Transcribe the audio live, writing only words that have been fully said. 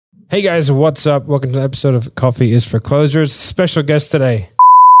Hey guys, what's up? Welcome to the episode of Coffee is for Closers. Special guest today,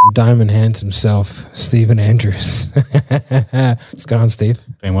 Diamond Hands himself, Stephen Andrews. What's going on, Steve?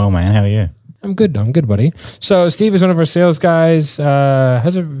 Been well, man. How are you? I'm good, buddy. So Steve is one of our sales guys,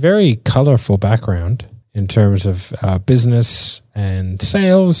 has a very colorful background in terms of business and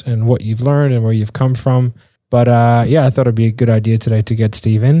sales and what you've learned and where you've come from. But I thought it'd be a good idea today to get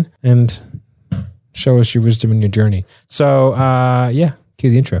Steve in and show us your wisdom and your journey. So cue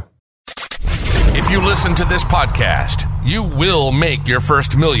the intro. If you listen to this podcast, you will make your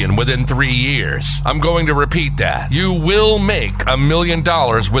first million within 3 years. I'm going to repeat that. You will make $1 million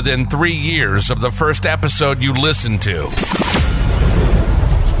within 3 years of the first episode you listen to.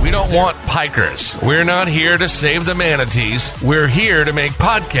 We don't want pikers. We're not here to save the manatees. We're here to make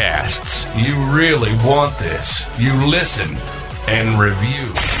podcasts. You really want this. You listen and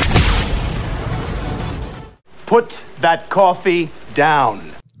review. Put that coffee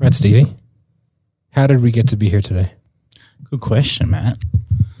down. Right, Stevie. How did we get to be here today? Good question, Matt.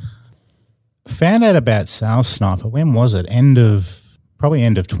 Found out about Sales Sniper. When was it? Probably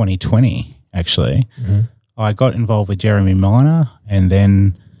end of 2020, actually. Mm-hmm. I got involved with Jeremy Miner, and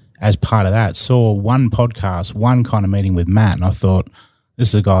then as part of that, saw one podcast, one kind of meeting with Matt, and I thought,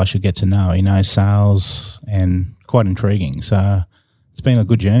 this is a guy I should get to know. He knows sales and quite intriguing. So it's been a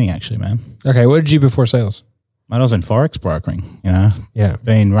good journey, actually, man. Okay, what did you do before sales? Mate, I was in Forex brokering, Yeah.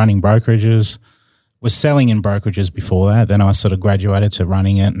 Been running brokerages. Was selling in brokerages before that. Then I sort of graduated to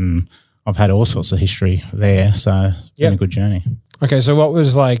running it, and I've had all sorts of history there. So it's been a good journey. Okay, so what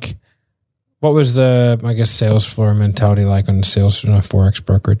was the, I guess, sales floor mentality like on sales in a Forex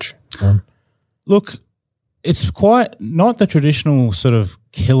brokerage firm? Look, it's quite not the traditional sort of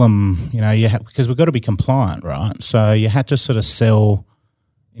kill 'em, because we've got to be compliant, right? So you had to sort of sell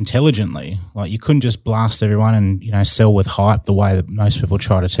intelligently. Like you couldn't just blast everyone and, sell with hype the way that most people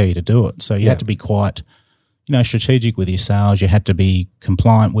try to tell you to do it. So you had to be quite, strategic with your sales. You had to be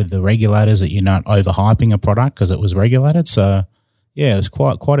compliant with the regulators that you're not overhyping a product because it was regulated. So it was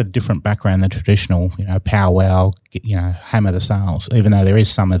quite a different background than traditional, powwow, hammer the sales, even though there is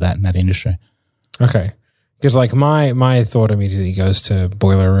some of that in that industry. Okay. Because like my thought immediately goes to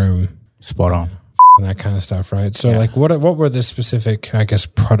boiler room. Spot on. And that kind of stuff, right? So like what were the specific, I guess,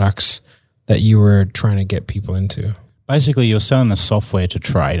 products that you were trying to get people into? Basically, you're selling the software to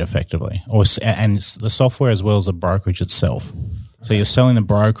trade effectively, and the software as well as the brokerage itself. Okay. So you're selling the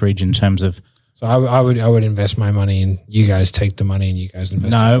brokerage in terms of... So I would invest my money and you guys take the money and you guys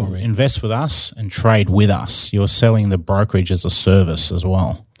invest it for me. No, invest with us and trade with us. You're selling the brokerage as a service as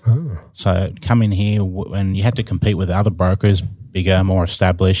well. Oh. So come in here and you had to compete with other brokers, bigger, more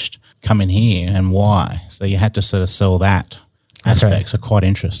established, come in here and why. So you had to sort of sell that aspect. So quite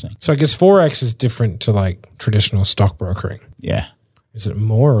interesting. So I guess Forex is different to like traditional stock brokering. Yeah. Is it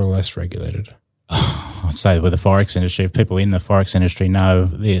more or less regulated? I'd say with the Forex industry, if people in the Forex industry know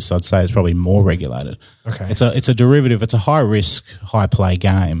this, I'd say it's probably more regulated. Okay. It's a derivative. It's a high risk, high play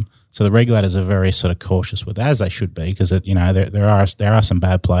game. So the regulators are very sort of cautious with it, as they should be, because there are some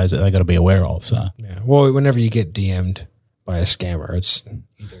bad players that they've got to be aware of. So well, whenever you get DM'd by a scammer, it's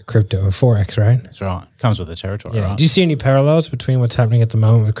either crypto or Forex, right? That's right. Comes with the territory, right? Do you see any parallels between what's happening at the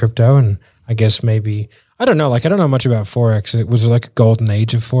moment with crypto and I guess maybe, I don't know much about Forex. Was there like a golden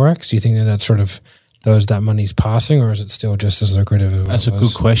age of Forex? Do you think that's sort of that money's passing, or is it still just as lucrative as That's a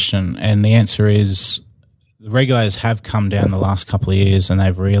good question. And the answer is the regulators have come down the last couple of years and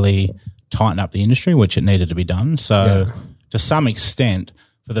they've really tightened up the industry, which it needed to be done. So to some extent,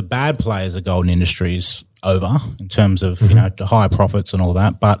 for the bad players, the golden industry is over in terms of, higher profits and all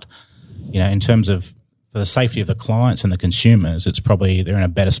that. But, in terms of for the safety of the clients and the consumers, it's probably they're in a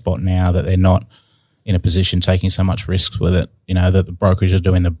better spot now that they're not in a position taking so much risks with it, that the brokers are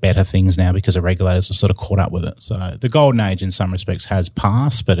doing the better things now because the regulators have sort of caught up with it. So the golden age in some respects has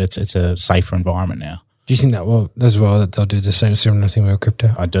passed, but it's a safer environment now. Do you think that they'll do the same similar thing with crypto?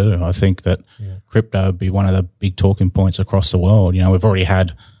 I do. I think that crypto would be one of the big talking points across the world. We've already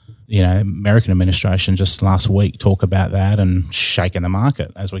had American administration just last week talk about that and shaking the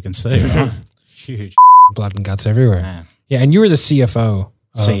market, as we can see. Right? Huge. Blood and guts everywhere. Man. Yeah, and you were the CEO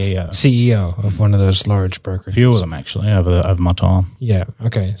of one of those large brokers. A few of them, actually, over my time. Yeah,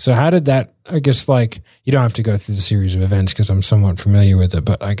 okay. So how did that, I guess, like, you don't have to go through the series of events because I'm somewhat familiar with it,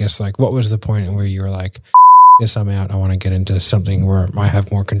 but I guess, like, what was the point where you were like, this, I'm out, I want to get into something where I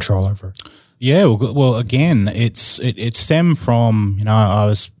have more control over? Yeah, well again, it stemmed from, I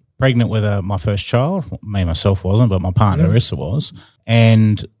was pregnant with my first child. Me, myself wasn't, but my partner, Arissa, was.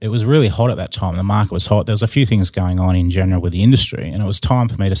 And it was really hot at that time. The market was hot. There was a few things going on in general with the industry. And it was time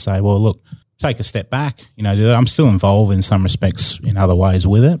for me to say, well, look, take a step back, I'm still involved in some respects in other ways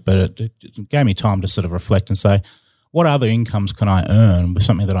with it, but it gave me time to sort of reflect and say, what other incomes can I earn with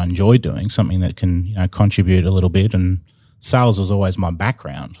something that I enjoy doing, something that can, contribute a little bit? And sales was always my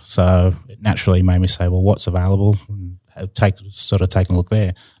background. So it naturally made me say, well, what's available? And take a look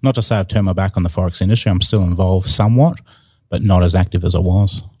there. Not to say I've turned my back on the Forex industry. I'm still involved somewhat, but not as active as I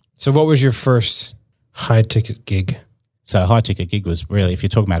was. So what was your first high ticket gig? So high ticket gig was really, if you're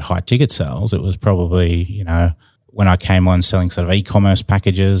talking about high ticket sales, it was probably, when I came on selling sort of e-commerce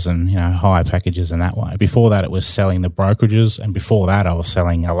packages and, higher packages in that way. Before that, it was selling the brokerages. And before that, I was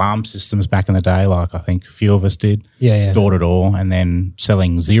selling alarm systems back in the day, like I think a few of us did. Yeah. Door to door, and then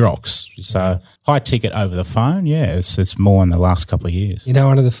selling Xerox. So high ticket over the phone, it's more in the last couple of years.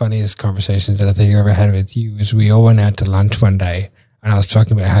 One of the funniest conversations that I think I ever had with you is we all went out to lunch one day and I was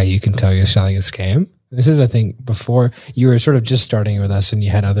talking about how you can tell you're selling a scam. This is, I think, before you were sort of just starting with us and you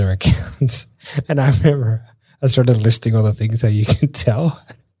had other accounts. And I remember I started listing all the things that you can tell.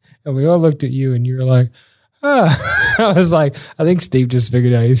 And we all looked at you and you were like, I was like, I think Steve just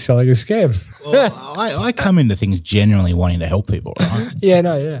figured out he's selling a scam. Well, I come into things genuinely wanting to help people, right?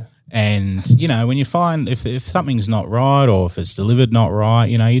 Yeah. And, when you find if something's not right or if it's delivered not right,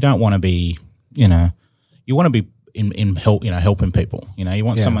 you don't want to be, you want to be in help, helping people. You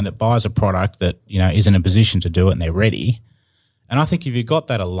want someone that buys a product that, is in a position to do it and they're ready. And I think if you've got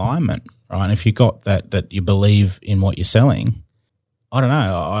that alignment, right, and if you've got that you believe in what you're selling, I don't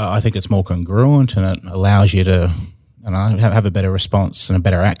know, I think it's more congruent and it allows you to, have a better response and a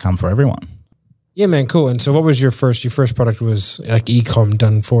better outcome for everyone. Yeah, man, cool. And so what was your first product was like e-com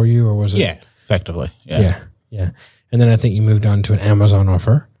done for you, or was it? Yeah, effectively. Yeah. And then I think you moved on to an Amazon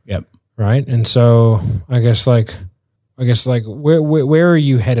offer. Yep. Right. And so I guess where are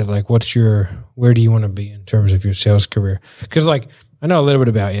you headed? Like where do you want to be in terms of your sales career? Because I know a little bit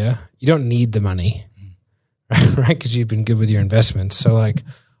about you. You don't need the money, right? Because you've been good with your investments. So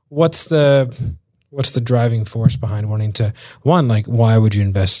what's the driving force behind wanting to, why would you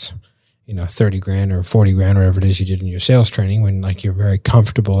invest, 30 grand or 40 grand, or whatever it is you did in your sales training when you're very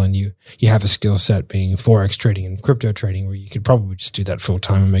comfortable and you have a skill set being Forex trading and crypto trading where you could probably just do that full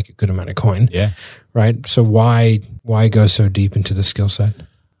time and make a good amount of coin. Yeah. Right. So why go so deep into the skill set?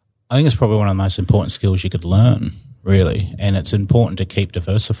 I think it's probably one of the most important skills you could learn, really. And it's important to keep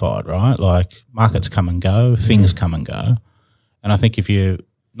diversified, right? Like markets come and go, things come and go. And I think if you're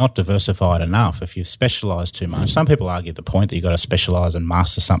not diversified enough, if you specialise too much, some people argue the point that you've got to specialise and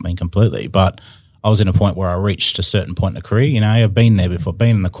master something completely. But I was in a point where I reached a certain point in the career. I've been there before,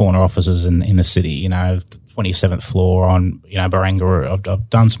 been in the corner offices in the city, 27th floor on, Barangaroo. I've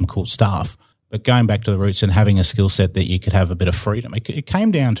done some cool stuff. But going back to the roots and having a skill set that you could have a bit of freedom, it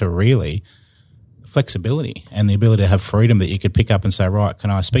came down to really flexibility and the ability to have freedom that you could pick up and say, right, can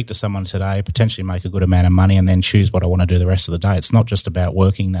I speak to someone today, potentially make a good amount of money and then choose what I want to do the rest of the day? It's not just about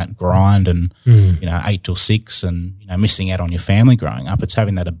working that grind and, 8 till 6 and, missing out on your family growing up. It's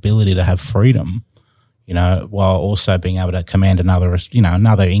having that ability to have freedom, while also being able to command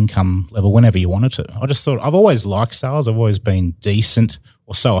another income level whenever you wanted to. I just thought, I've always liked sales. I've always been decent,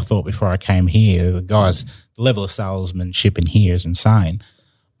 or so I thought before I came here. The level of salesmanship in here is insane.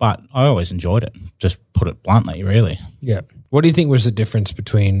 But I always enjoyed it, just put it bluntly, really. Yeah. What do you think was the difference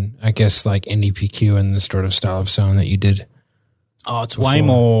between, I guess, NDPQ and the sort of style of selling that you did? Oh, it's way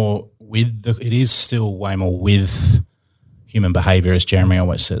more it is still way more with human behavior, as Jeremy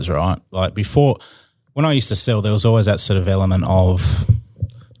always says, right? Like before, when I used to sell, there was always that sort of element of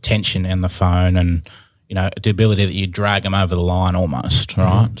tension in the phone and, the ability that you drag them over the line almost,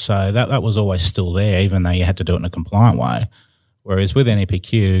 right? Mm-hmm. So that was always still there, even though you had to do it in a compliant way. Whereas with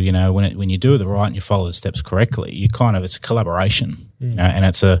NEPQ, when you do it right and you follow the steps correctly, it's a collaboration, and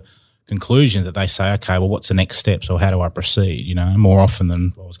it's a conclusion that they say, okay, well, what's the next steps or how do I proceed, more often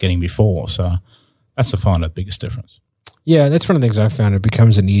than what I was getting before. So that's the biggest difference. Yeah, that's one of the things I've found. It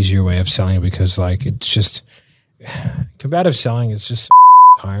becomes an easier way of selling because it's just combative selling is just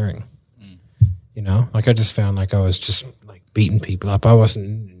tiring, I just found I was just beating people up. I wasn't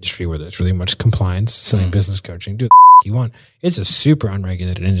in an industry where there's really much compliance, selling business coaching, do you want. It's a super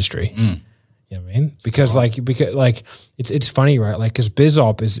unregulated industry. You know what I mean? Because it's funny, right? Because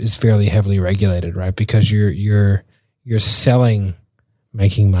BizOp is fairly heavily regulated, right? Because you're selling,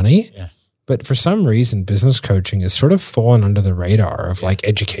 making money. Yeah. But for some reason, business coaching is sort of fallen under the radar of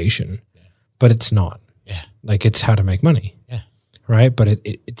education, but it's not. Yeah. It's how to make money. Yeah. Right. But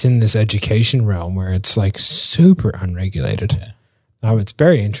it's in this education realm where it's super unregulated. Yeah. It's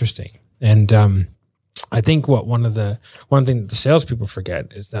very interesting. And, I think one thing that the salespeople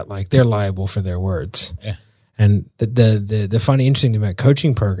forget is that they're liable for their words. Yeah. And the funny, interesting thing about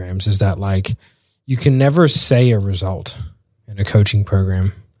coaching programs is that like you can never say a result in a coaching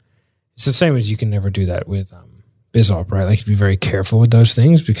program. It's the same as you can never do that with BizOp, right? Like you be very careful with those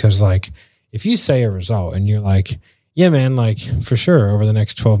things because like if you say a result and you're like, yeah, man, like for sure over the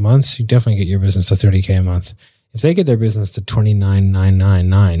next 12 months, you definitely get your business to 30K a month. If they get their business to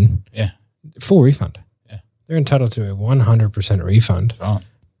 29,999, full refund. Yeah. They're entitled to a 100% refund. Right.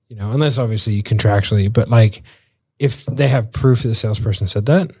 You know, unless obviously you contractually, but like if they have proof that the salesperson said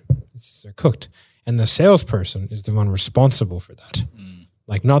that, they're cooked. And the salesperson is the one responsible for that.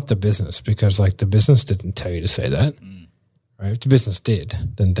 Like not the business, because like the business didn't tell you to say that. Right? If the business did,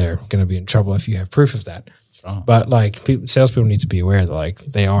 then they're going to be in trouble if you have proof of that. Right. But like salespeople need to be aware that like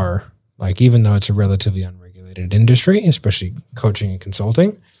they are like, even though it's a relatively unregulated industry, especially coaching and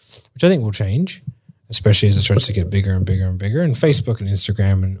consulting, which I think will change, especially as it starts to get bigger and bigger and bigger. And Facebook and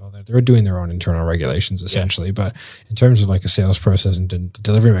Instagram and all that, they're doing their own internal regulations essentially. Yeah. But in terms of like a sales process and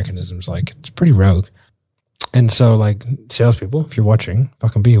delivery mechanisms, like it's pretty rogue. And so like salespeople, if you're watching,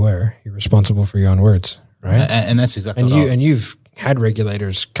 fucking be aware. You're responsible for your own words, right? And that's exactly and you've had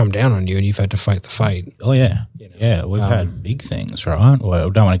regulators come down on you and you've had to fight the fight. Oh, yeah. You know? Yeah, we've had big things, right? Well, I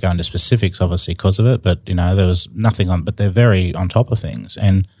don't want to go into specifics, obviously, because of it, but, you know, there was nothing on, but they're very on top of things.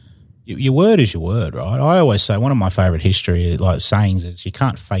 And your word is your word, right? I always say one of my favorite history like sayings is you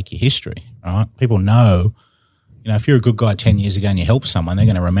can't fake your history, right? People know, you know, if you're a good guy 10 years ago and you help someone, they're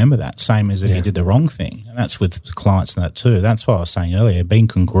going to remember that. Same as if you did the wrong thing. And that's with clients and that too. That's what I was saying earlier, being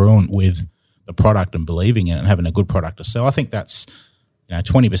congruent with the product and believing in it and having a good product to sell. I think that's, you know,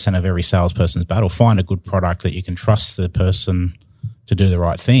 20% of every salesperson's battle. Find a good product that you can trust the person to do the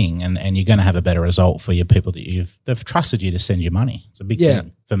right thing, and you're going to have a better result for your people that they've trusted you to send you money. It's a big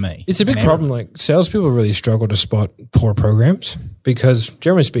thing for me. It's a big problem. Like salespeople really struggle to spot poor programs because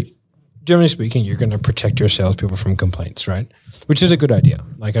generally speaking, you're going to protect your salespeople from complaints, right? Which is a good idea.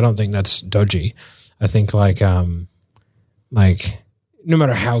 Like I don't think that's dodgy. I think like no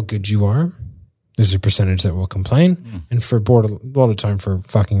matter how good you are, there's a percentage that will complain, and for a lot of time for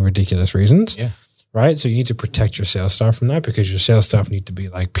fucking ridiculous reasons. Yeah. Right. So you need to protect your sales staff from that because your sales staff need to be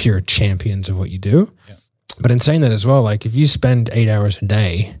like pure champions of what you do. Yeah. But in saying that as well, like if you spend 8 hours a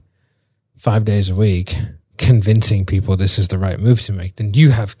day, 5 days a week, convincing people this is the right move to make, then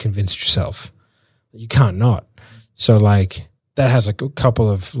you have convinced yourself. You can't not. So like that has a couple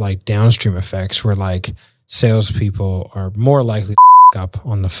of like downstream effects where like salespeople are more likely to up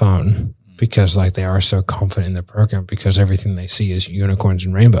on the phone because like they are so confident in their program because everything they see is unicorns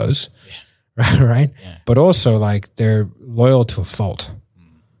and rainbows. Yeah. Right. Yeah. But also like they're loyal to a fault,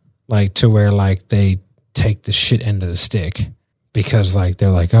 like to where like they take the shit end of the stick because like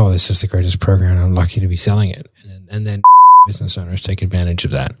they're like, oh, this is the greatest program. I'm lucky to be selling it. And then business owners take advantage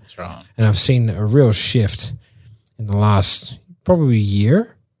of that. That's right. And I've seen a real shift in the last probably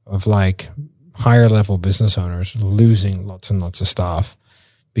year of like higher level business owners losing lots and lots of staff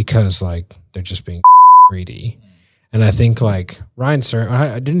because like they're just being greedy. And I think like Ryan Serhant,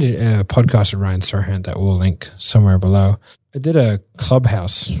 I did a podcast with Ryan Serhant that we'll link somewhere below. I did a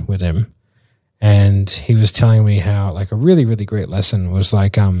clubhouse with him and he was telling me how like a really, really great lesson was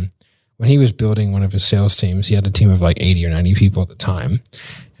like when he was building one of his sales teams, he had a team of like 80 or 90 people at the time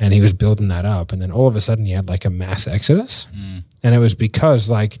and he was building that up. And then all of a sudden he had like a mass exodus. And it was because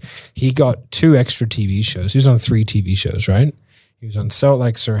like he got 2 extra TV shows. He was on 3 TV shows, right? He was on Sell It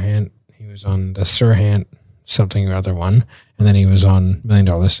Like Serhant. He was on the Serhant something or other one, and then he was on $1 Million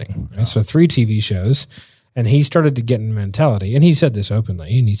Listing. Right? So 3 TV shows, and he started to get in mentality, and he said this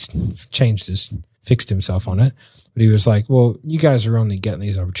openly, and he's fixed himself on it, but he was like, well, you guys are only getting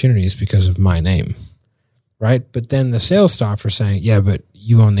these opportunities because of my name, right? But then the sales staff are saying, yeah, but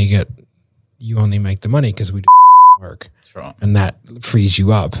you only make the money because we do work. Right. And that frees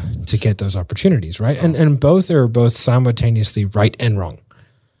you up to get those opportunities, right? And both are simultaneously right and wrong.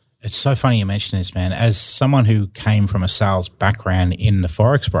 It's so funny you mention this, man. As someone who came from a sales background in the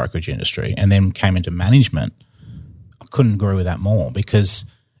Forex brokerage industry and then came into management, I couldn't agree with that more because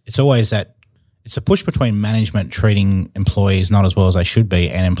it's always that it's a push between management treating employees not as well as they should be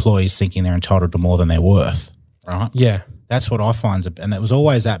and employees thinking they're entitled to more than they're worth, right? Yeah. That's what I find. And it was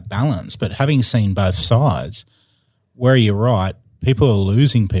always that balance. But having seen both sides, where you're right, people are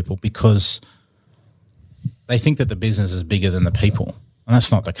losing people because they think that the business is bigger than the people. And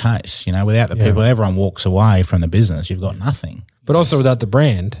that's not the case. You know, without the people, everyone walks away from the business. You've got nothing. But also without the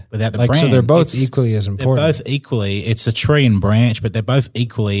brand. Without the brand. So they're both equally as important. They're both equally, it's a tree and branch, but they're both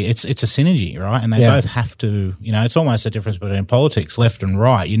equally, it's a synergy, right? And they both have to, you know, it's almost the difference between politics, left and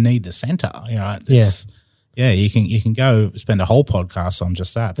right. You need the center, you know. Yeah, you can go spend a whole podcast on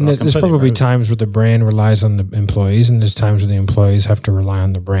just that. And there's probably times where the brand relies on the employees, and there's times where the employees have to rely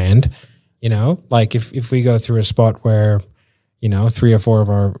on the brand. You know, like if we go through a spot where, you know, 3 or 4 of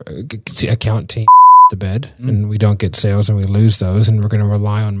our account team the bed and we don't get sales and we lose those, and we're going to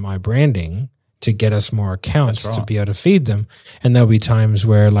rely on my branding to get us more accounts to be able to feed them. And there'll be times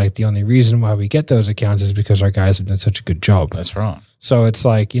where like the only reason why we get those accounts is because our guys have done such a good job. That's right. So it's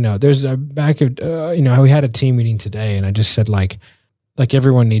like, you know, there's a back of, you know, we had a team meeting today and I just said like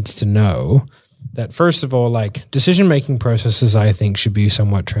everyone needs to know that first of all, like decision-making processes, I think should be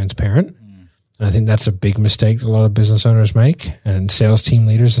somewhat transparent. And I think that's a big mistake that a lot of business owners make and sales team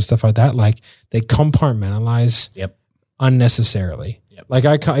leaders and stuff like that. Like they compartmentalize unnecessarily. Like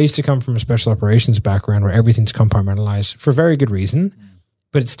I used to come from a special operations background where everything's compartmentalized for very good reason,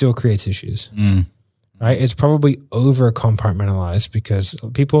 but it still creates issues. Right? It's probably over compartmentalized because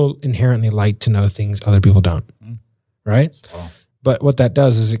people inherently like to know things other people don't. Right? But what that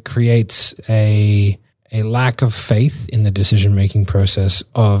does is it creates a lack of faith in the decision-making process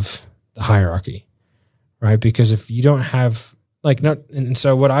of the hierarchy. Right? Because if you don't have and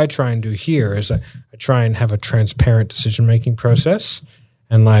so what I try and do here is I try and have a transparent decision-making process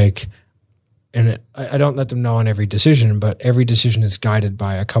and I don't let them know on every decision, but every decision is guided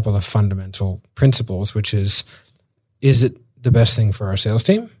by a couple of fundamental principles, which is it the best thing for our sales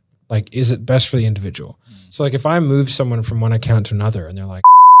team? Like, is it best for the individual? So like if I move someone from one account to another and they're like,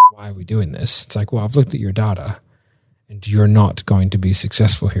 why are we doing this? It's like, well, I've looked at your data and you're not going to be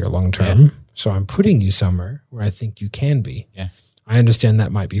successful here long-term. Yeah. So I'm putting you somewhere where I think you can be. Yeah. I understand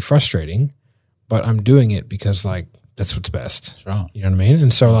that might be frustrating, but I'm doing it because like, that's what's best. That's right. You know what I mean?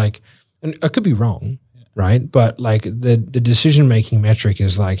 And so like, and I could be wrong, right? But like the decision-making metric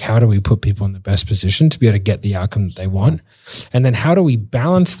is like, how do we put people in the best position to be able to get the outcome that they want? And then how do we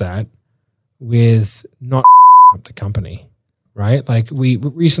balance that with not up the company, right? Like we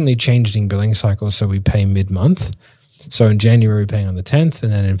recently changed in billing cycles. So we pay mid-month. So in January, we're paying on the 10th,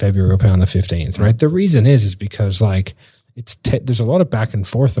 and then in February, we're paying on the 15th, right? The reason is because like there's a lot of back and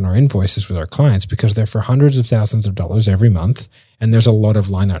forth in our invoices with our clients because they're for hundreds of thousands of dollars every month, and there's a lot of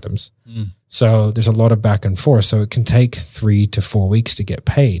line items. So there's a lot of back and forth. So it can take 3 to 4 weeks to get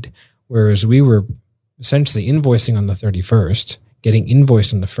paid, whereas we were essentially invoicing on the 31st, getting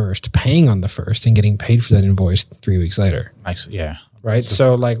invoiced on the 1st, paying on the 1st, and getting paid for that invoice 3 weeks later. Right.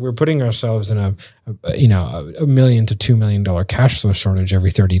 So like we're putting ourselves in a $1 million to $2 million cash flow shortage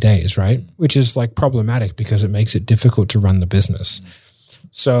every 30 days. Right. Which is like problematic because it makes it difficult to run the business.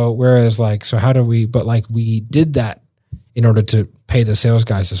 So whereas like, so how do we, but like we did that in order to pay the sales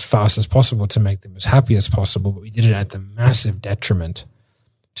guys as fast as possible to make them as happy as possible, but we did it at the massive detriment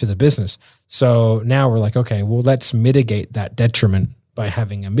to the business. So now we're like, okay, well, let's mitigate that detriment by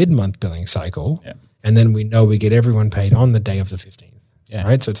having a mid-month billing cycle. Yeah. And then we know we get everyone paid on the day of the 15th. Yeah.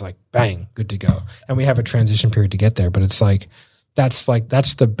 Right. So it's like, bang, good to go. And we have a transition period to get there, but it's like, that's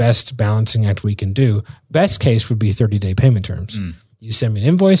the best balancing act we can do. Best case would be 30-day payment terms. You send me an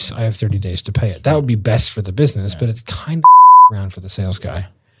invoice, I have 30 days to pay it. That would be best for the business, but it's kind of around for the sales guy.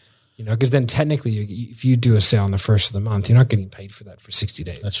 You know, because then technically, if you do a sale on the 1st of the month, you're not getting paid for that for 60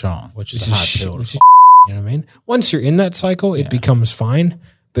 days. That's right. Which is hard to do. You know what I mean? Once you're in that cycle, it becomes fine,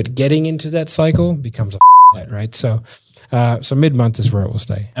 but getting into that cycle becomes right? So mid-month is where it will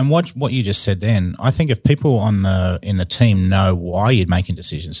stay. And what you just said then, I think if people in the team know why you're making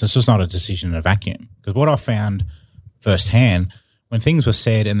decisions, this is not a decision in a vacuum. Because what I found firsthand, when things were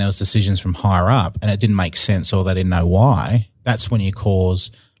said and there was decisions from higher up and it didn't make sense or they didn't know why, that's when you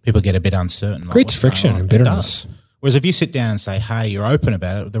cause people get a bit uncertain. Creates friction and bitterness. Whereas if you sit down and say, hey, you're open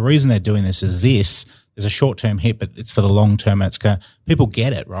about it, the reason they're doing this is this, there's a short-term hit, but it's for the long term. And people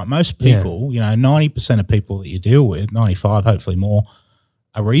get it, right? Most people, 90% of people that you deal with, 95, hopefully more,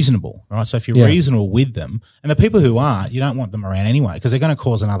 are reasonable, right? So if you're reasonable with them, and the people who aren't, you don't want them around anyway because they're going to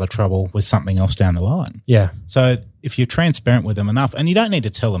cause another trouble with something else down the line. Yeah. So if you're transparent with them enough, and you don't need to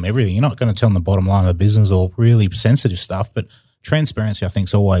tell them everything, you're not going to tell them the bottom line of the business or really sensitive stuff, but transparency, I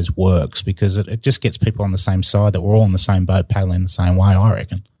think, always works because it just gets people on the same side, that we're all in the same boat, paddling the same way, I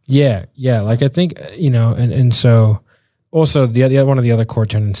reckon. Yeah. Like I think, and so also the one of the other core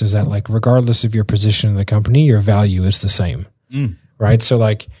tenets is that like regardless of your position in the company, your value is the same. Right? So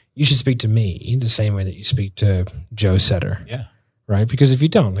like you should speak to me the same way that you speak to Joe Setter. Yeah. Right? Because if you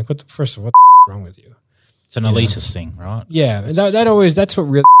don't, like first of all, what the wrong with you? It's an elitist thing, right? Yeah. That's what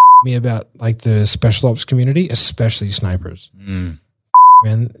really me about like the special ops community, especially snipers.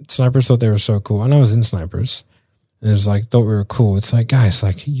 Man, snipers thought they were so cool. And I was in snipers. And it was like, thought we were cool. It's like, guys,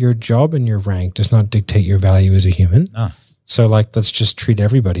 like your job and your rank does not dictate your value as a human. No. So like, let's just treat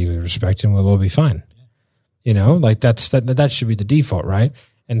everybody with respect and we'll all be fine. You know, like that should be the default, right?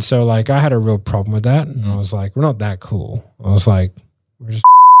 And so like I had a real problem with that. And I was like, we're not that cool. I was like, we're just,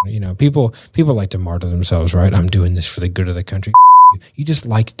 you know, people like to martyr themselves, right? I'm doing this for the good of the country. You just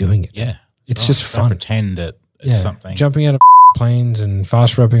like doing it. Yeah. It's just fun. Don't pretend that it's something. Jumping out of planes and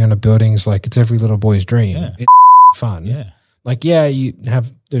fast roping onto buildings, like it's every little boy's dream. Yeah. It's fun. Yeah. Like,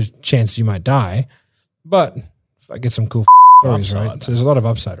 there's a chance you might die, but I get some cool stories, upside, right? So there's a lot of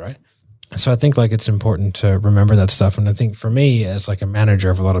upside, right? So I think like it's important to remember that stuff. And I think for me as like a manager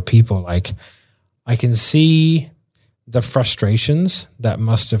of a lot of people, like I can see the frustrations that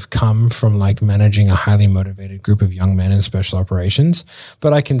must have come from like managing a highly motivated group of young men in special operations.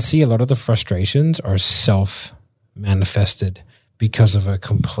 But I can see a lot of the frustrations are self-manifested because of a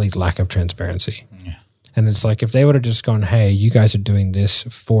complete lack of transparency. Yeah. And it's like, if they would have just gone, hey, you guys are doing this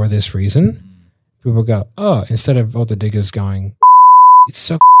for this reason, people go, oh, instead of all the diggers going, it's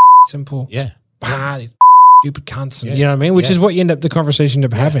so simple. Yeah. These stupid cunts. Yeah. You know what I mean? Which is what the conversation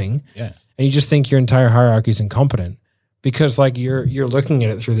end up having. Yeah. And you just think your entire hierarchy is incompetent because like you're looking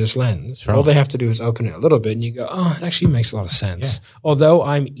at it through this lens. Right. All they have to do is open it a little bit and you go, oh, it actually makes a lot of sense. Yeah. Although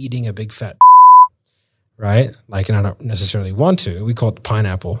I'm eating a big fat right? Like, and I don't necessarily want to. We call it the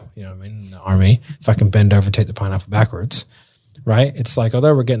pineapple, you know what I mean, in the Army. If I can bend over, take the pineapple backwards, right? It's like,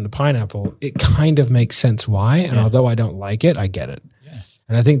 although we're getting the pineapple, it kind of makes sense why. And although I don't like it, I get it. Yeah.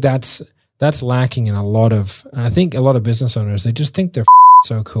 And I think that's lacking in a lot of, and I think a lot of business owners, they just think they're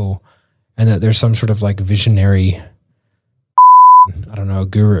so cool and that there's some sort of like visionary, I don't know,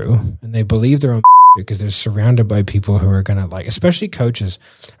 guru. And they believe their own because they're surrounded by people who are going to like, especially coaches,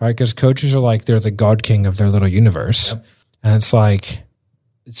 right? Because coaches are like, they're the God King of their little universe. Yep. And it's like,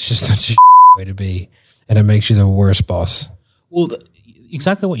 it's just such a way to be. And it makes you the worst boss. Well,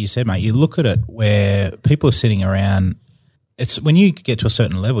 exactly what you said, mate. You look at it where people are sitting around. It's when you get to a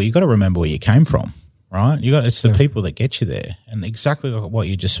certain level, you got to remember where you came from, right? It's the people that get you there. And exactly what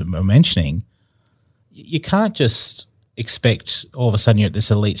you just were mentioning, you can't just expect all of a sudden you're at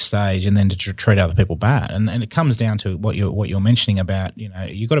this elite stage and then to treat other people bad. And it comes down to what you're mentioning about, you know,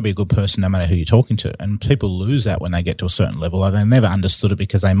 you've got to be a good person no matter who you're talking to. And people lose that when they get to a certain level. Or they never understood it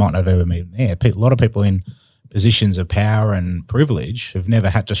because they might not have ever been there. A lot of people in positions of power and privilege have never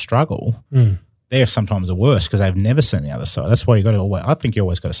had to struggle. They're sometimes the worst because they've never seen the other side. That's why I think you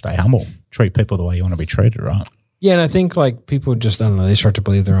always got to stay humble, treat people the way you want to be treated, right? Yeah, and I think like people just, I don't know, they start to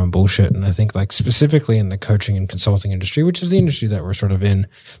believe their own bullshit. And I think like specifically in the coaching and consulting industry, which is the industry that we're sort of in,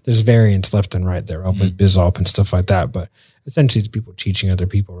 there's variants left and right there with BizOp and stuff like that. But essentially it's people teaching other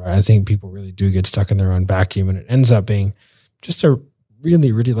people, right? I think people really do get stuck in their own vacuum and it ends up being just a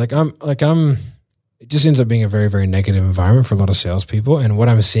really, really it just ends up being a very, very negative environment for a lot of salespeople. And what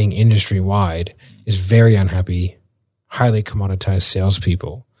I'm seeing industry wide is very unhappy, highly commoditized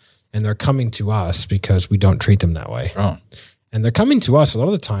salespeople. And they're coming to us because we don't treat them that way. Oh. And they're coming to us a lot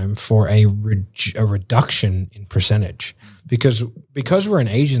of the time for a reduction in percentage because we're an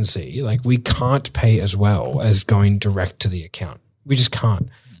agency, like we can't pay as well as going direct to the account. We just can't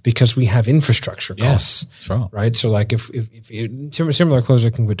because we have infrastructure costs, right? So like if similar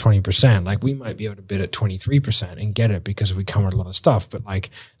closer can bid 20%, like we might be able to bid at 23% and get it because we come with a lot of stuff, but like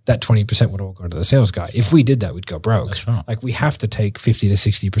that 20% would all go to the sales guy. If we did that, we'd go broke. That's right. Like we have to take 50 to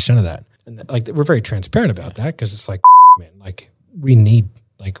 60% of that. And like we're very transparent about that because it's like, man, like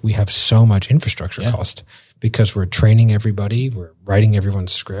we have so much infrastructure cost because we're training everybody, we're writing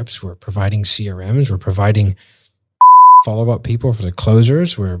everyone's scripts, we're providing CRMs, we're providing follow-up people for the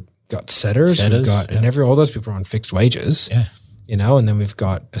closers, we've got setters we've got, and all those people are on fixed wages, you know, and then we've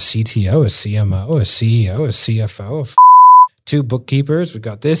got a CTO, a CMO, a CEO, a CFO, two bookkeepers, we've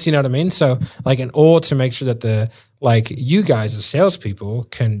got this, you know what I mean? So like, and all to make sure that you guys as salespeople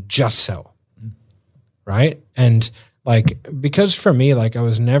can just sell, right? And like, because for me, like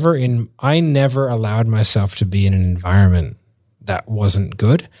I never allowed myself to be in an environment that wasn't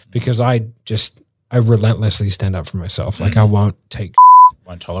good because I relentlessly stand up for myself. Like I won't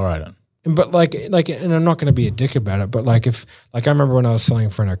tolerate it. But like, and I'm not going to be a dick about it, but like I remember when I was selling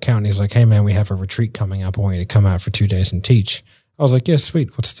for an account, he's like, hey man, we have a retreat coming up. I want you to come out for 2 days and teach. I was like, yeah,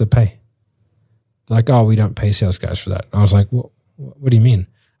 sweet. What's the pay? Like, oh, we don't pay sales guys for that. I was like, well, what do you mean?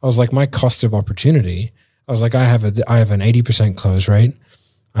 I was like, my cost of opportunity. I was like, I have an 80% close rate.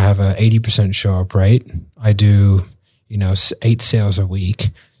 I have a 80% show up rate. I do, 8 sales a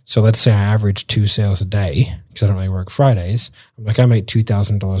week. So let's say I average 2 sales a day because I don't really work Fridays. I'm like, I make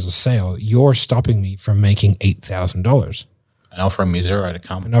 $2,000 a sale. You're stopping me from making $8,000. And offering me zero to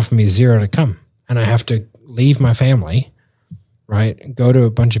come. And I have to leave my family, right? Go to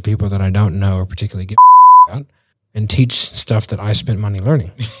a bunch of people that I don't know or particularly give about and teach stuff that I spent money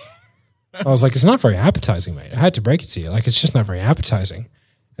learning. I was like, it's not very appetizing, mate. I had to break it to you. Like, it's just not very appetizing.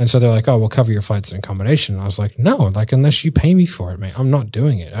 And so they're like, oh, we'll cover your flights and accommodation. And I was like, no, like, unless you pay me for it, mate, I'm not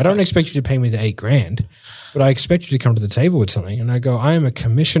doing it. I don't expect you to pay me the $8,000, but I expect you to come to the table with something. And I go, I am a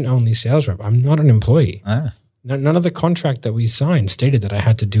commission-only sales rep. I'm not an employee. None of the contract that we signed stated that I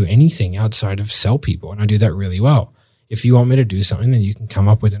had to do anything outside of sell people. And I do that really well. If you want me to do something, then you can come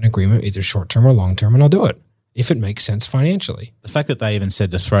up with an agreement, either short-term or long-term, and I'll do it if it makes sense financially. The fact that they even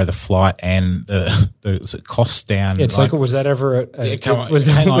said to throw the flight and the costs down. Yeah, it's like, was that ever was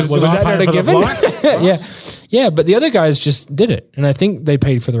that not a given? Yeah. Yeah, but the other guys just did it. And I think they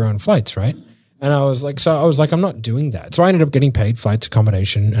paid for their own flights, right? And I was like, I'm not doing that. So I ended up getting paid flights,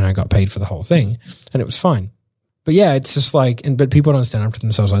 accommodation, and I got paid for the whole thing. And it was fine. But yeah, it's just like, but people don't stand up to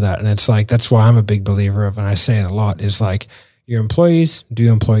themselves like that. And it's like, that's why I'm a big believer of, and I say it a lot, is like, your employees do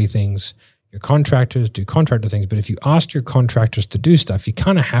employee things, your contractors do contractor things. But if you ask your contractors to do stuff, you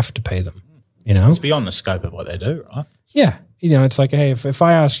kind of have to pay them, you know? It's beyond the scope of what they do, right? Yeah. You know, it's like, hey, if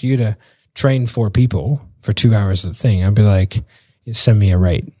I ask you to train 4 people for 2 hours of the thing, I'd be like, send me a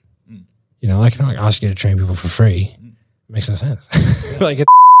rate. You know, like, I don't ask you to train people for free. It makes no sense. Like, it's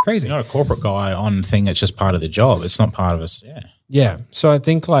crazy. You're not a corporate guy on thing that's just part of the job. It's not part of us. Yeah. Yeah. So I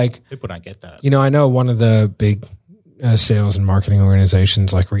think, like, people don't get that. You know, I know one of the big sales and marketing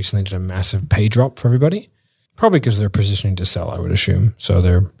organizations like recently did a massive pay drop for everybody, probably because they're positioning to sell, I would assume. So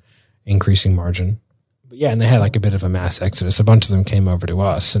they're increasing margin. But yeah, and they had like a bit of a mass exodus. A bunch of them came over to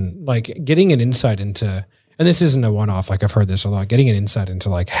us, and like getting an insight into, and this isn't a one-off, like I've heard this a lot, getting an insight into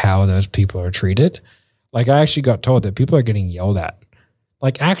like how those people are treated. Like I actually got told that people are getting yelled at,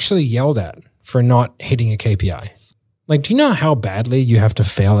 like actually yelled at for not hitting a KPI. Like, do you know how badly you have to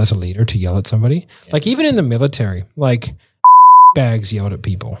fail as a leader to yell at somebody? Yeah. Like even in the military, like bags yelled at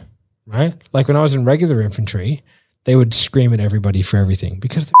people, right? Like when I was in regular infantry, they would scream at everybody for everything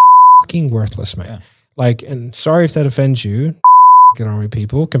because they're fucking worthless, man. Yeah. Like, and sorry if that offends you, army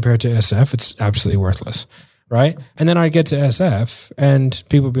people, compared to SF, it's absolutely worthless, right? And then I'd get to SF and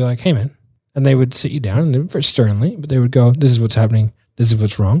people would be like, hey man, and they would sit you down and they would very sternly, but they would go, this is what's happening. This is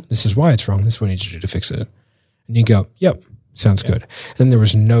what's wrong. This is why it's wrong. This is what I need you to do to fix it. And you go, yep, sounds good. And then there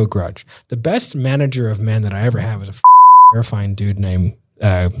was no grudge. The best manager of men that I ever had was a terrifying dude named,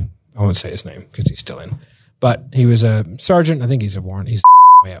 I won't say his name because he's still in, but he was a sergeant. I think he's a warrant. He's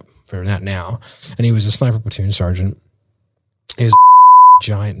way up for that now. And he was a sniper platoon sergeant. He was a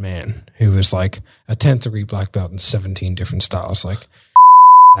giant man who was like a 10th degree black belt in 17 different styles. Like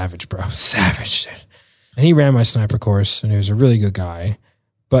savage, bro. Savage, dude. And he ran my sniper course and he was a really good guy.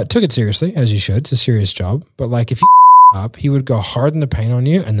 But took it seriously, as you should. It's a serious job. But like if you up, he would go hard in the paint on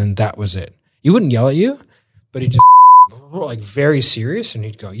you and then that was it. He wouldn't yell at you, but he just like very serious and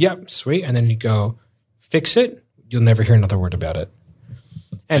he'd go, yep, sweet. And then he'd go, fix it. You'll never hear another word about it.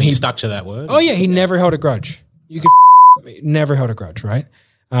 And he stuck to that word? Oh yeah, he never held a grudge. You could never held a grudge, right?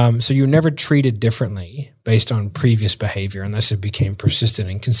 So you were never treated differently based on previous behavior unless it became persistent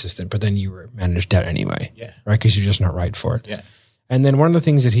and consistent, but then you were managed out anyway, right? Because you're just not right for it. Yeah. And then one of the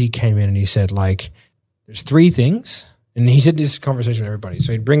things that he came in and he said, like, there's 3 things. And he said this conversation with everybody.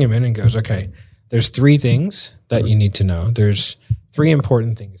 So he'd bring him in and goes, okay, there's 3 things that you need to know. There's 3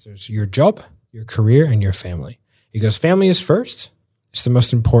 important things. There's your job, your career, and your family. He goes, family is first. It's the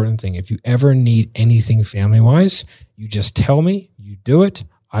most important thing. If you ever need anything family-wise, you just tell me, you do it,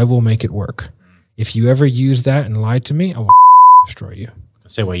 I will make it work. If you ever use that and lie to me, I will destroy you. I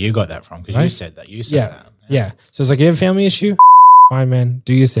see where you got that from because you said that. You said that. Yeah. So it's like, you have a family issue? Fine, man.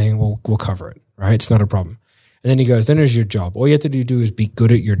 Do your thing. We'll cover it, right? It's not a problem. And then he goes, then there's your job. All you have to do is be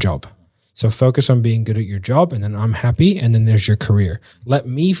good at your job. So focus on being good at your job and then I'm happy. And then there's your career. Let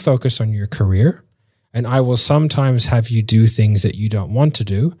me focus on your career and I will sometimes have you do things that you don't want to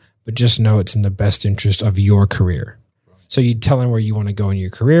do, but just know it's in the best interest of your career. So you tell him where you want to go in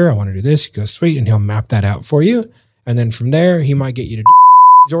your career. I want to do this. He goes, sweet. And he'll map that out for you. And then from there, he might get you to do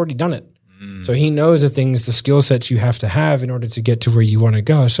he's already done it. So he knows the things, the skill sets you have to have in order to get to where you want to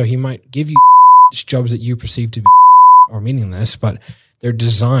go. So he might give you jobs that you perceive to be or meaningless, but they're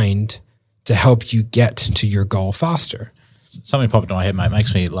designed to help you get to your goal faster. Something popped in my head, mate.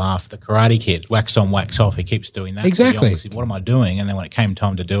 Makes me laugh. The Karate Kid, wax on, wax off. He keeps doing that. Exactly. What am I doing? And then when it came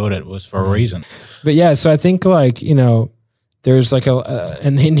time to do it, it was for a reason. But yeah, so I think like, you know, there's like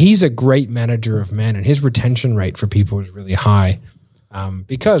and he's a great manager of men and his retention rate for people is really high.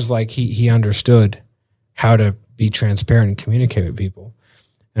 Because like he understood how to be transparent and communicate with people.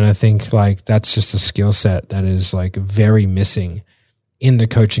 And I think like that's just a skill set that is like very missing in the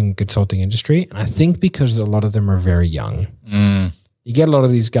coaching and consulting industry. And I think because a lot of them are very young. You get a lot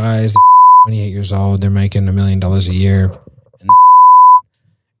of these guys, they're 28 years old, they're making $1 million a year and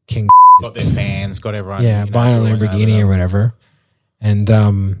king got their fans, got everyone. Yeah, buying a drooling over Lamborghini them. or whatever.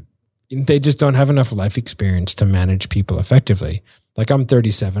 And they just don't have enough life experience to manage people effectively. Like I'm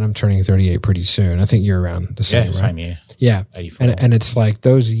 37, I'm turning 38 pretty soon. I think you're around the same, Yeah, right? same year. Yeah. 84. And it's like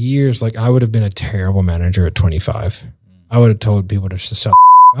those years, like I would have been a terrible manager at 25. I would have told people to just shut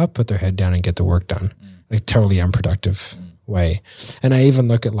the up, put their head down and get the work done. Like totally unproductive way. And I even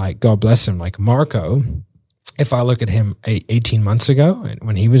look at like, God bless him, like Marco, if I look at him 18 months ago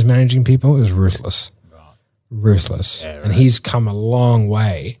when he was managing people, it was ruthless. Ruthless. Yeah, right. And he's come a long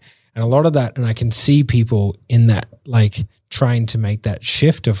way. And a lot of that, and I can see people in that, like trying to make that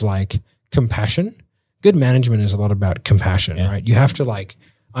shift of like compassion. Good management is a lot about compassion, right? You have to like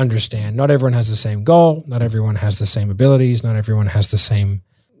understand not everyone has the same goal. Not everyone has the same abilities. Not everyone has the same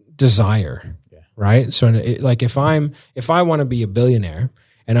desire, right? So like if I want to be a billionaire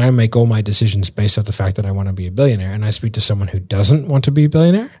and I make all my decisions based off the fact that I want to be a billionaire and I speak to someone who doesn't want to be a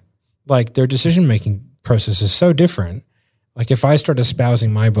billionaire, like their decision-making process is so different. Like if I start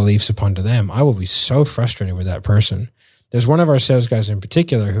espousing my beliefs upon to them, I will be so frustrated with that person. There's one of our sales guys in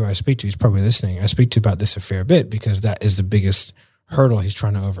particular who I speak to, he's probably listening. I speak to about this a fair bit because that is the biggest hurdle he's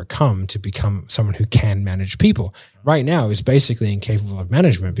trying to overcome to become someone who can manage people. Right now, he's basically incapable of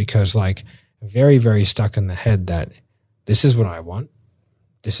management because like very, very stuck in the head that this is what I want.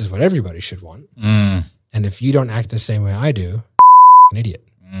 This is what everybody should want. And if you don't act the same way I do, an idiot.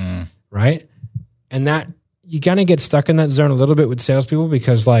 Right? And that you kind of get stuck in that zone a little bit with salespeople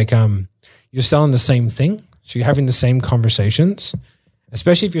because like you're selling the same thing. So you're having the same conversations,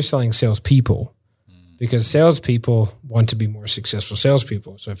 especially if you're selling salespeople, because salespeople want to be more successful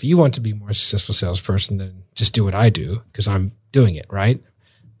salespeople. So if you want to be a more successful salesperson, then just do what I do because I'm doing it, right?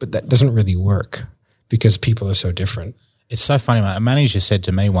 But that doesn't really work because people are so different. It's so funny, mate. A manager said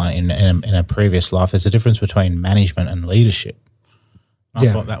to me one in a previous life, there's a difference between management and leadership. I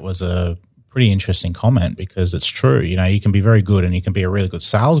thought that was a pretty interesting comment because it's true. You know, you can be very good and you can be a really good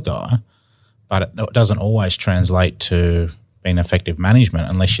sales guy, but it doesn't always translate to being effective management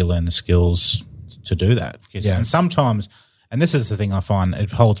unless you learn the skills to do that. And sometimes, and this is the thing I find,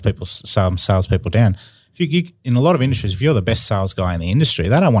 it holds some salespeople down. If you in a lot of industries, if you're the best sales guy in the industry,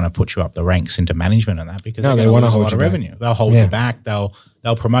 they don't want to put you up the ranks into management and that because they want to hold a lot of revenue. They'll hold you back. They'll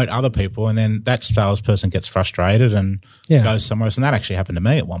promote other people, and then that salesperson gets frustrated and goes somewhere else. And that actually happened to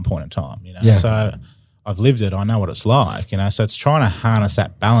me at one point in time. You know, so I've lived it. I know what it's like. You know, so it's trying to harness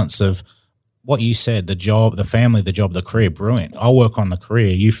that balance of what you said, the job, the family, the job, the career. Brilliant. I'll work on the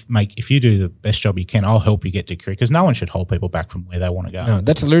career. If you do the best job you can, I'll help you get to career because no one should hold people back from where they want to go. No,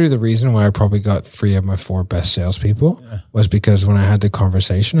 that's literally the reason why I probably got 3 of my 4 best salespeople was because when I had the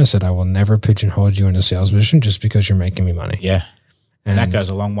conversation, I said, I will never pigeonhole you in a sales position just because you're making me money. Yeah. And that goes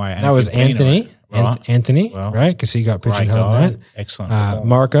a long way. And that was Anthony, Right. right? Because he got pigeonholed in that. Excellent.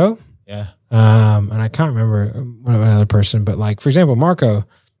 Marco. Yeah. And I can't remember another person, but like, for example, Marco,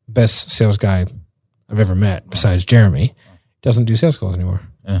 best sales guy I've ever met besides Jeremy, doesn't do sales calls anymore.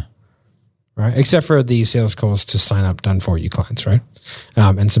 Yeah. Right. Except for the sales calls to sign up done for you clients. Right.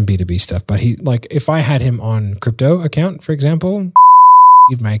 And some B2B stuff. But he, like, if I had him on crypto account, for example,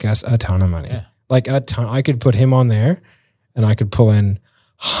 he'd make us a ton of money. Yeah. Like a ton. I could put him on there and I could pull in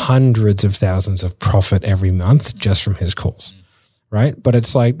hundreds of thousands of profit every month just from his calls. Right. But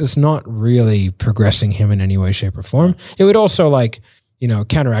it's like, that's not really progressing him in any way, shape or form. It would also like, you know,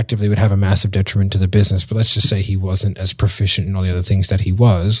 counteractively would have a massive detriment to the business. But let's just say he wasn't as proficient in all the other things that he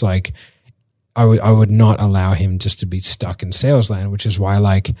was. Like, I would not allow him just to be stuck in sales land, which is why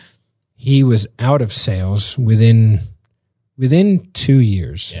like he was out of sales within 2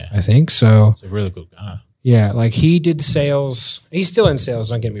 years, I think. So he's a really good guy. Yeah, like he did sales. He's still in sales,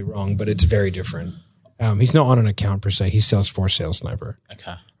 don't get me wrong, but it's very different. He's not on an account per se. He sells for Sales Sniper.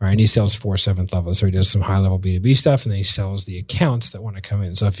 Okay. Right. And he sells for 7th level. So he does some high level B2B stuff and then he sells the accounts that want to come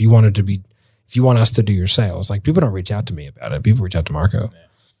in. So if you want us to do your sales, like people don't reach out to me about it. People reach out to Marco. Yeah.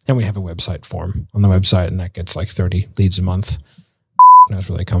 And we have a website form on the website and that gets like 30 leads a month. Knows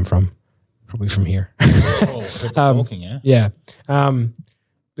where they come from. Probably from here. Talking, yeah. Yeah. But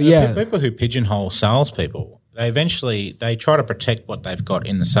yeah. People who pigeonhole salespeople, they try to protect what they've got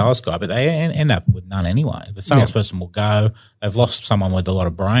in the sales guy, but they end up with none anyway. The salesperson will go. They've lost someone with a lot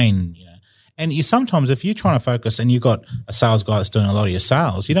of brain, you know. And you sometimes, if you're trying to focus and you've got a sales guy that's doing a lot of your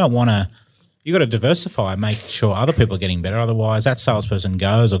sales, you don't want to. You got to diversify and make sure other people are getting better. Otherwise, that salesperson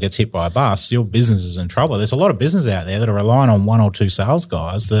goes or gets hit by a bus, your business is in trouble. There's a lot of business out there that are relying on 1 or 2 sales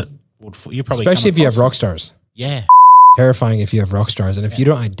guys that you probably, especially if you have rock stars. Yeah. Terrifying if you have rock stars. And if you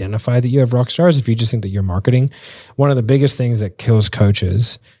don't identify that you have rock stars, if you just think that you're marketing, one of the biggest things that kills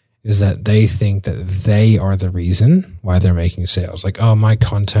coaches is that they think that they are the reason why they're making sales. Like, oh, my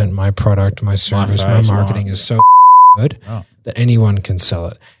content, my product, my service, my marketing is so good that anyone can sell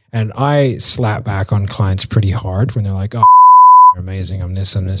it. And I slap back on clients pretty hard when they're like, oh, you're amazing. I'm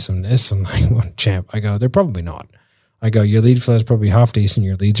this and this and this. I'm like, well, champ. I go, they're probably not. I go, your lead flow is probably half decent.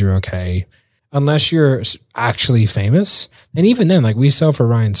 Your leads are okay. Unless you're actually famous. And even then, like we sell for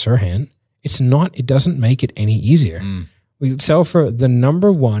Ryan Serhant. It doesn't make it any easier. We sell for the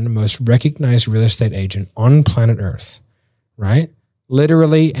number one most recognized real estate agent on planet Earth, right?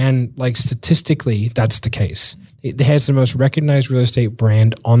 Literally and like statistically, that's the case. It has the most recognized real estate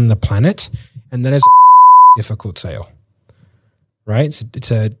brand on the planet, and that is a difficult sale, right?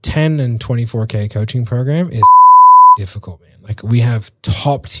 It's a 10 and 24K coaching program. It's difficult, man. Like we have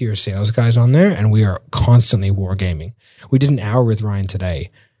top tier sales guys on there, and we are constantly wargaming. We did an hour with Ryan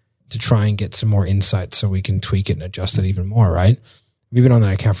today to try and get some more insights so we can tweak it and adjust it even more, right? We've been on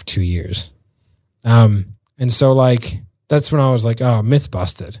that account for 2 years. And so like, that's when I was like, oh, myth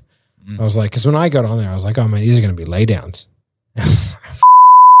busted. I was like, because when I got on there, I was like, oh man, these are going to be laydowns.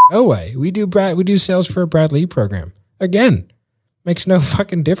 No way. We do sales for a Brad Lee program. Again, makes no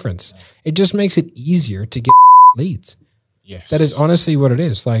fucking difference. It just makes it easier to get leads. Yes. That is honestly what it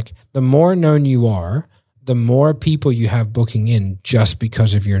is. Like the more known you are, the more people you have booking in just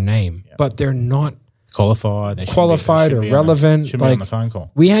because of your name, but they're not qualified or relevant. Should be on the phone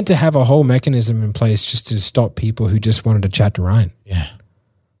call. We had to have a whole mechanism in place just to stop people who just wanted to chat to Ryan. Yeah.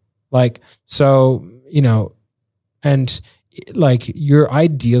 Like, so, you know, and like you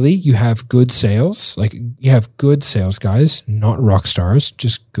have good sales, like you have good sales guys, not rock stars,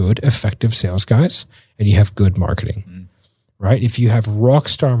 just good, effective sales guys, and you have good marketing, right? If you have rock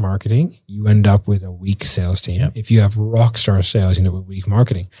star marketing, you end up with a weak sales team. Yep. If you have rock star sales, you end up with weak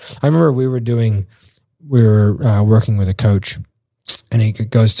marketing. I remember we were working with a coach, and he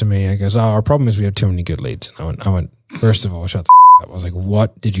goes to me, he goes, oh, our problem is we have too many good leads. And I went, first of all, shut the up. I was like,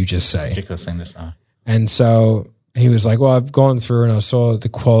 what did you just say? Ridiculous thing to say. And so he was like, well, I've gone through and I saw the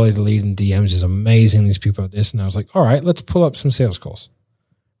quality of the lead in DMs is amazing. These people are this. And I was like, all right, let's pull up some sales calls,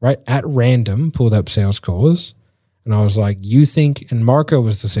 right? At random, pulled up sales calls. And I was like, you think, and Marco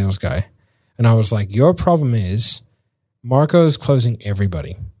was the sales guy. And I was like, your problem is Marco's closing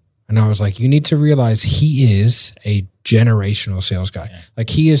everybody. And I was like, you need to realize he is a generational sales guy. Yeah. Like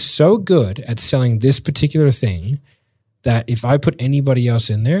he is so good at selling this particular thing that if I put anybody else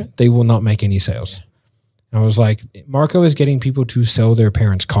in there, they will not make any sales. Yeah. I was like, Marco is getting people to sell their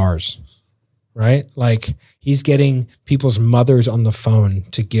parents' cars, right? Like he's getting people's mothers on the phone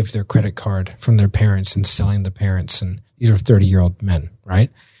to give their credit card from their parents and selling the parents. And these are 30-year-old men, right?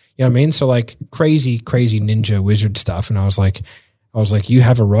 You know what I mean? So like crazy ninja wizard stuff. And I was like, you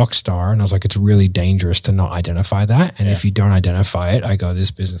have a rock star. And I was like, it's really dangerous to not identify that. And if you don't identify it, I go, this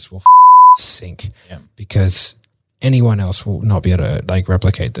business will sink because anyone else will not be able to like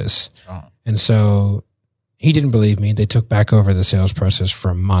replicate this. Oh. And so he didn't believe me. They took back over the sales process for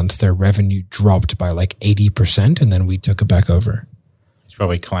a month. Their revenue dropped by like 80%. And then we took it back over. It's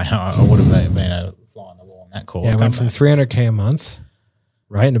probably I would have been a fly on the wall on that call. Yeah, it went from $300K a month,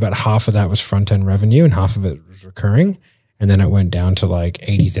 right? And about half of that was front-end revenue and half of it was recurring. And then it went down to like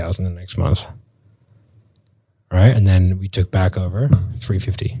 80,000 the next month. Right. And then we took back over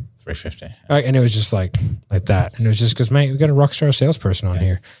 350. Right. And it was just like that. And it was just because, mate, we got a rock star salesperson on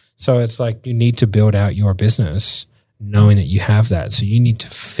here. So it's like you need to build out your business knowing that you have that. So you need to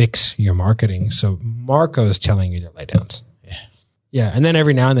fix your marketing. So Marco's telling you to lay downs. Yeah. Yeah. And then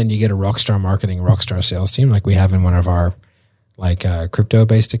every now and then you get a rock star marketing, rock star sales team like we have in one of our like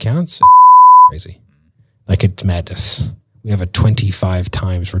crypto-based accounts. Crazy. Like it's madness. We have a 25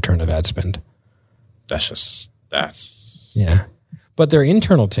 times return of ad spend. Yeah. But their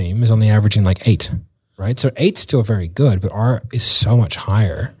internal team is only averaging like 8, right? So 8's still very good, but our is so much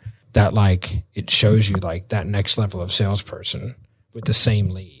higher that like it shows you like that next level of salesperson with the same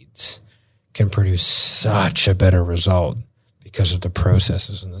leads can produce such a better result because of the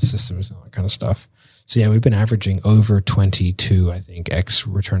processes and the systems and all that kind of stuff. So yeah, we've been averaging over 22, I think, X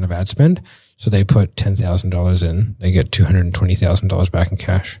return of ad spend. So they put $10,000 in, they get $220,000 back in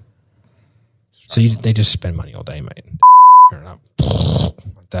cash. So they just spend money all day, mate. Turn it up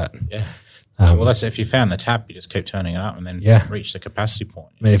like that. Yeah. Well, that's if you found the tap, you just keep turning it up and then reach the capacity point.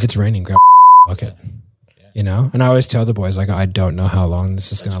 I mean, if it's raining, grab a bucket. Yeah. You know? And I always tell the boys, like, I don't know how long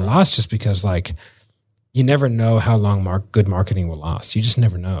this is going to last just because, like, you never know how long good marketing will last. You just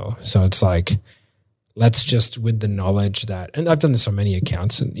never know. So it's like, let's just, with the knowledge that, and I've done this on many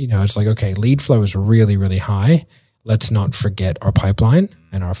accounts, and, you know, it's like, okay, lead flow is really, really high. Let's not forget our pipeline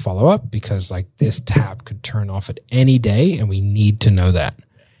and our follow-up because, like, this tap could turn off at any day, and we need to know that.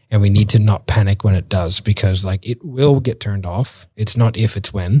 And we need to not panic when it does, because like it will get turned off. It's not if,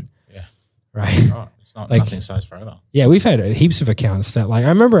 it's when. Yeah. Right. Right. It's not, nothing stays forever. Yeah. We've had heaps of accounts that, like, I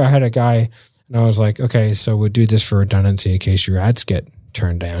remember I had a guy and I was like, okay, so we'll do this for redundancy in case your ads get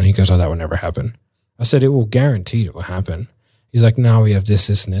turned down. He goes, oh, that would never happen. I said, it will guarantee it will happen. He's like, no, we have this,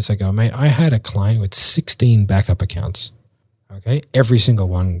 this, and this. I go, mate, I had a client with 16 backup accounts. Okay. Every single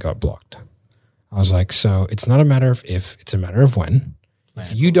one got blocked. I was like, so it's not a matter of if, it's a matter of when.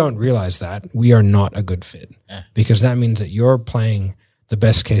 If you don't realize that, we are not a good fit, because that means that you're playing the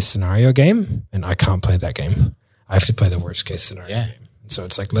best case scenario game, and I can't play that game. I have to play the worst case scenario game. And so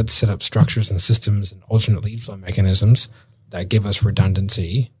it's like, let's set up structures and systems and alternate lead flow mechanisms that give us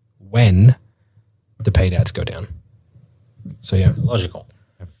redundancy when the paid ads go down. So yeah. Logical.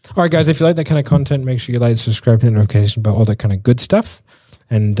 All right, guys, if you like that kind of content, make sure you like, subscribe, hit notification about all that kind of good stuff.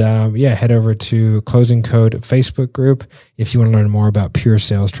 And head over to Closing Code Facebook group. If you want to learn more about pure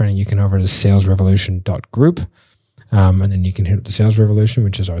sales training, you can over to salesrevolution.group. And then you can hit the Sales Revolution,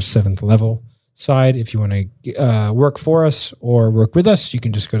 which is our 7th level side. If you want to work for us or work with us, you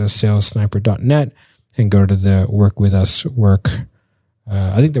can just go to salessniper.net and go to the work with us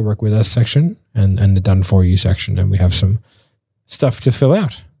I think the work with us section and the done for you section. And we have some stuff to fill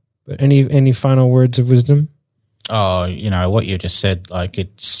out. But any final words of wisdom? Oh, what you just said, like,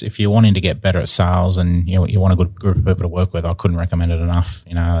 it's, if you're wanting to get better at sales and you want a good group of people to work with, I couldn't recommend it enough.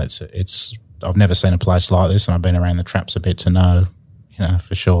 It's I've never seen a place like this, and I've been around the traps a bit to know,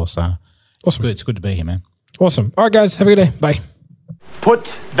 for sure. So awesome. It's good to be here, man. Awesome. All right, guys, have a good day. Bye. Put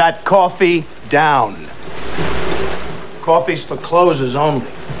that coffee down. Coffee's for closers only.